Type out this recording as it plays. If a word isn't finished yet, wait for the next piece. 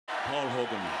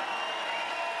Hogan.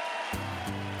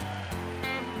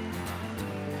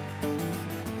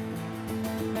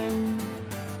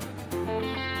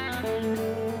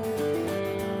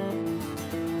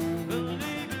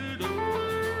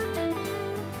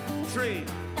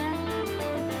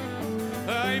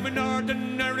 I'm an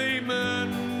ordinary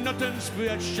man, nothing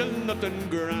special, nothing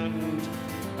grand.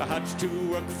 I had to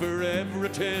work for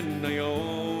everything I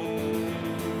own.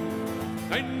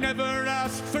 I never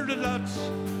asked for a lot,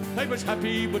 I was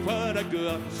happy with what I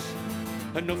got.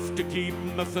 Enough to keep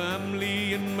my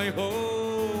family in my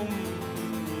home.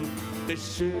 They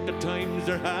said the times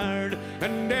are hard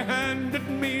and they handed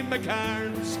me my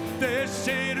cards. They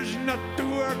say there's not the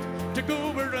work to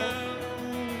go around.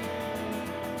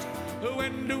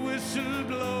 When the whistle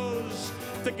blows,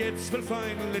 the gates will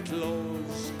finally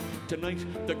close. Tonight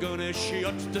they're gonna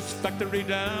shut this factory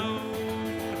down.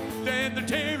 Then they'll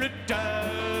tear it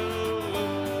down.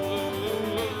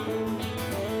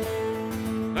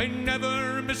 I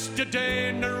never missed a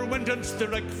day nor went on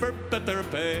strike for better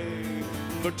pay.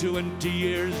 For 20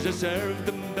 years I served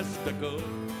them best I could.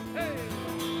 Hey!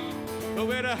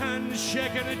 With a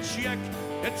handshake and a cheque,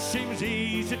 it seems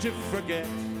easy to forget.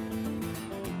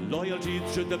 Loyalty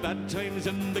through the bad times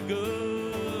and the good.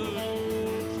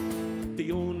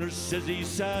 The owner says he's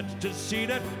sad to see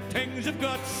that things have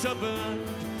got so bad,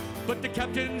 but the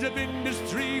captains of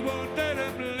industry won't let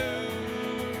him lose.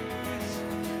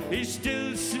 He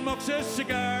still smokes a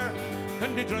cigar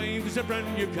and he drives a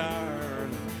brand new car.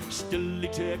 Still he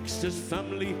takes his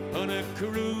family on a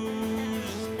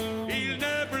cruise. He'll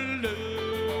never lose.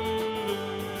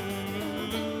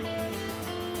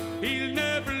 He'll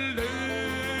never lose.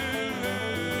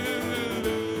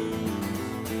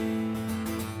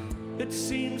 It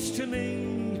seems to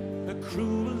me a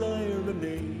cruel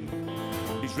irony.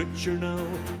 He's richer now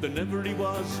than ever he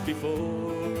was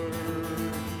before.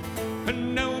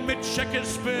 And now my cheque is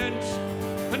spent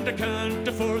and I can't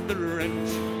afford the rent.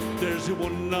 There's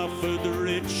one law for the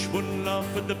rich, one law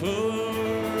for the poor.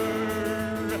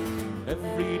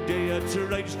 Every day I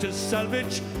try to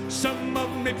salvage some of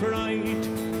my pride,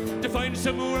 to find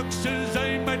some work says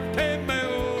I might pay my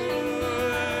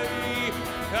way.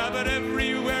 But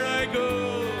everywhere I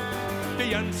go,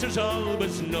 the answer's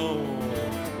always no.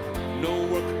 No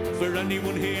work for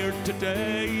anyone here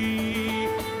today.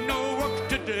 No work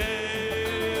today.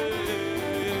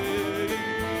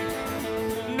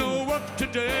 No work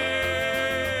today.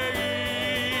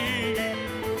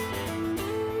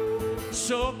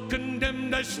 So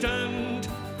condemned I stand,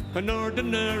 an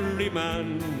ordinary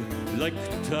man, like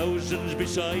thousands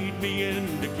beside me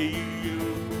in the queue.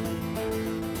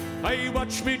 I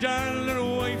watch me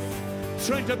darling wife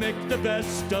trying to make the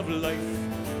best of life.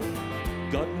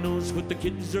 God knows what the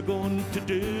kids are going to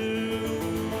do.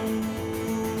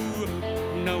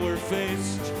 Now we're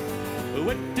faced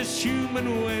with this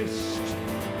human waste,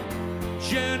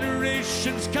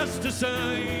 generations cast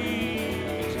aside.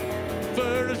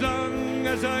 For as long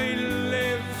as I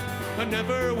live, I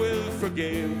never will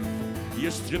forgive. You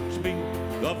stripped me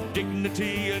of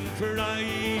dignity and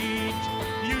pride.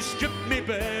 You stripped me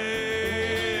bare.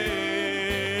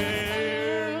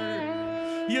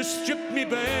 You stripped me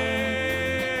bare.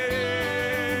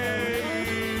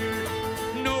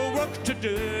 No work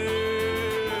today.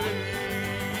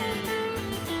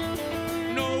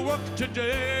 No work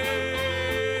today.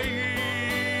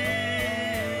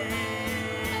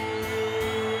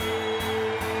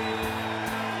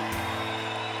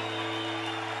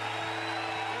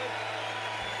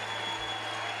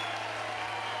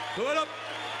 Put up.